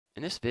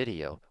In this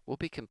video, we'll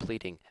be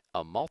completing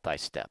a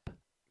multi-step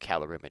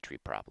calorimetry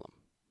problem.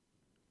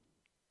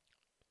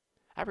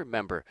 I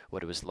remember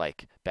what it was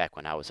like back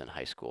when I was in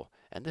high school,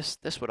 and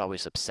this would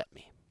always upset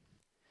me.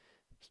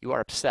 You are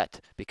upset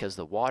because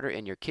the water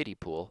in your kiddie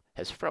pool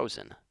has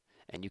frozen,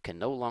 and you can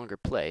no longer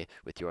play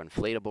with your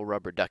inflatable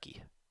rubber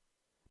ducky.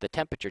 The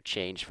temperature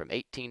changed from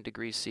 18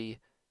 degrees C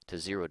to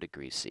 0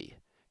 degrees C.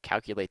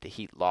 Calculate the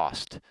heat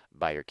lost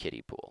by your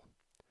kiddie pool.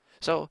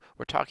 So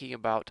we're talking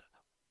about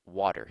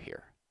water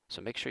here.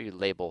 So make sure you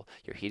label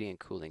your heating and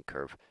cooling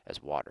curve as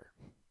water.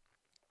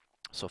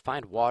 So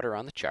find water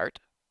on the chart.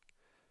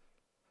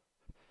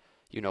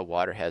 You know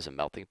water has a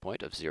melting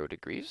point of 0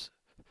 degrees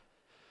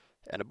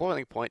and a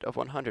boiling point of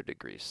 100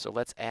 degrees. So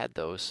let's add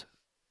those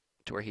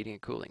to our heating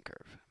and cooling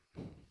curve.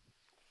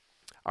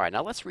 All right,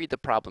 now let's read the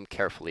problem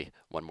carefully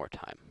one more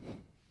time.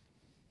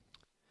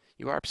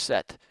 You are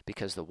upset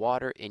because the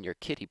water in your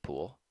kiddie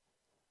pool,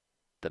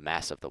 the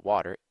mass of the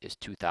water is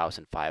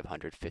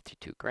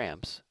 2,552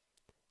 grams,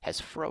 has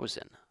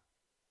frozen.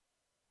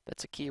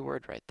 That's a key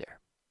word right there.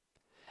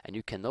 And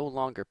you can no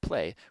longer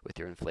play with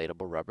your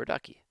inflatable rubber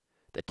ducky.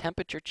 The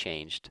temperature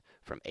changed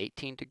from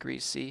 18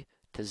 degrees C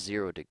to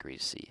 0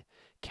 degrees C.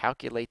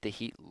 Calculate the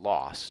heat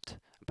lost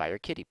by your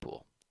kiddie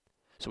pool.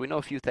 So we know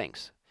a few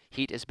things.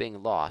 Heat is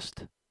being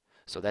lost,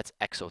 so that's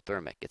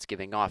exothermic. It's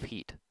giving off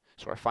heat.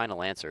 So our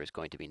final answer is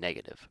going to be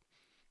negative.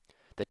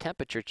 The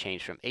temperature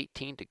changed from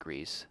 18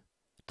 degrees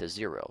to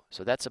 0,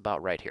 so that's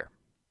about right here.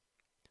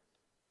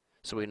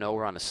 So we know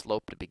we're on a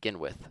slope to begin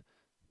with.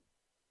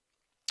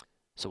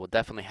 So we'll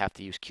definitely have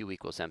to use Q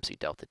equals mc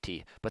delta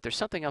T. But there's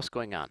something else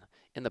going on.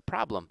 In the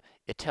problem,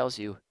 it tells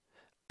you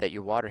that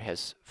your water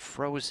has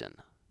frozen.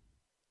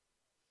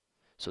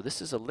 So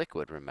this is a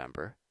liquid,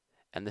 remember,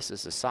 and this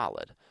is a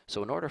solid.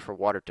 So in order for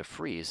water to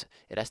freeze,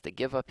 it has to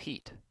give up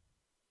heat.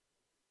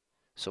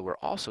 So we're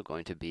also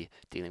going to be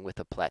dealing with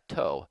a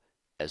plateau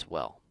as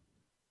well.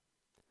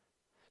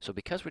 So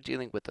because we're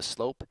dealing with a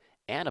slope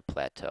and a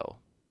plateau,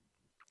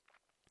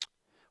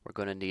 we're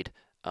going to need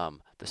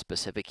the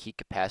specific heat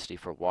capacity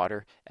for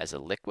water as a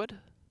liquid.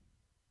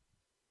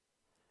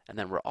 And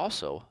then we're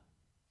also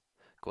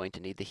going to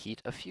need the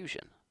heat of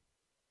fusion.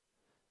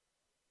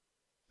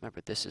 Remember,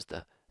 this is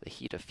the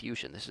heat of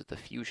fusion. This is the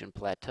fusion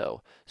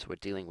plateau. So we're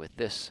dealing with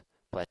this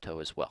plateau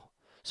as well.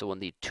 So we'll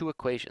need two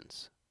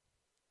equations.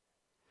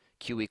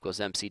 Q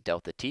equals mc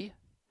delta T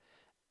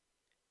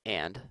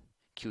and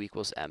Q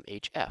equals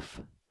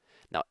mHF.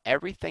 Now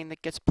everything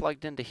that gets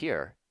plugged into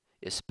here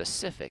is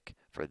specific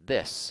for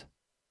this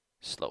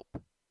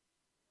slope.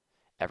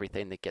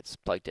 Everything that gets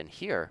plugged in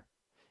here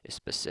is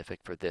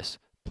specific for this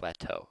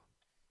plateau.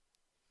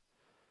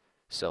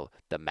 So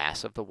the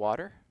mass of the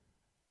water,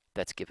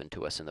 that's given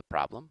to us in the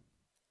problem.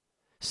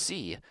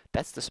 C,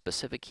 that's the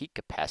specific heat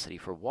capacity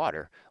for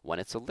water when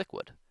it's a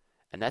liquid,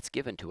 and that's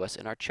given to us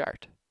in our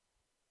chart.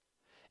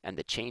 And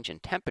the change in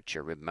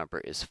temperature,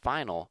 remember, is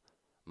final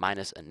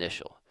minus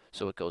initial.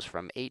 So it goes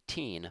from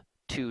 18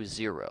 to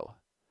 0.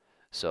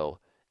 So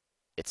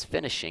it's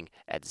finishing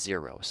at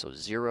 0. So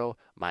 0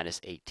 minus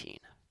 18.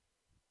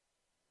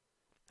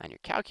 On your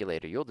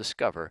calculator, you'll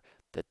discover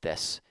that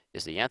this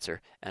is the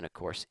answer, and of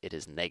course, it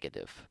is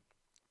negative.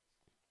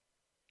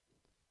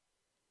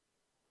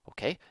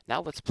 Okay,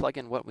 now let's plug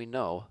in what we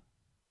know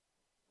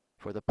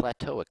for the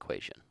plateau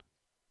equation.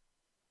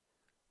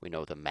 We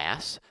know the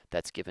mass,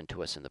 that's given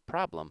to us in the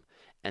problem,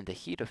 and the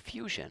heat of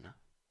fusion,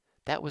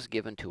 that was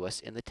given to us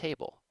in the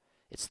table.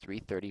 It's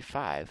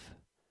 335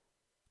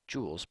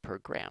 joules per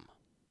gram.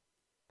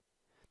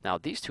 Now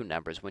these two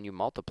numbers, when you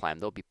multiply them,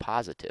 they'll be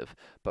positive,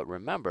 but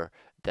remember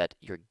that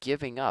you're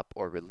giving up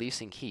or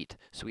releasing heat,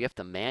 so we have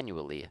to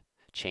manually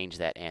change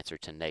that answer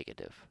to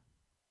negative.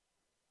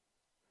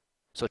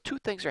 So two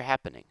things are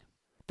happening.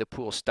 The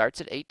pool starts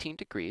at 18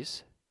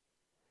 degrees.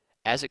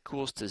 As it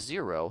cools to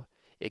 0,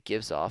 it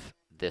gives off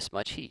this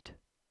much heat.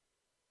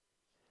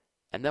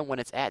 And then when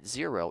it's at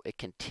 0, it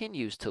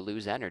continues to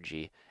lose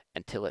energy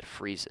until it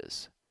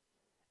freezes.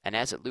 And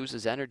as it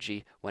loses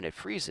energy when it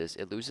freezes,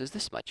 it loses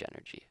this much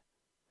energy.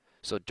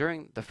 So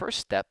during the first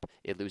step,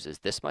 it loses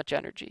this much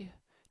energy.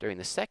 During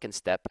the second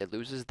step, it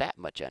loses that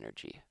much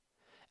energy.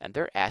 And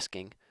they're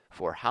asking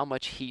for how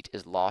much heat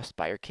is lost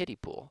by our kiddie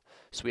pool.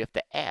 So we have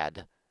to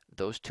add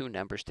those two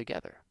numbers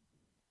together.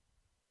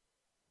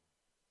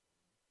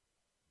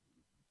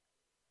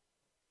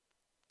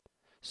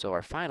 So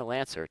our final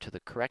answer to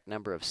the correct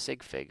number of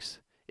sig figs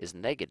is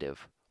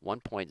negative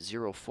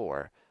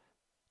 1.04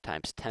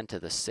 times 10 to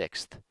the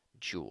 6th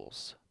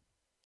joules.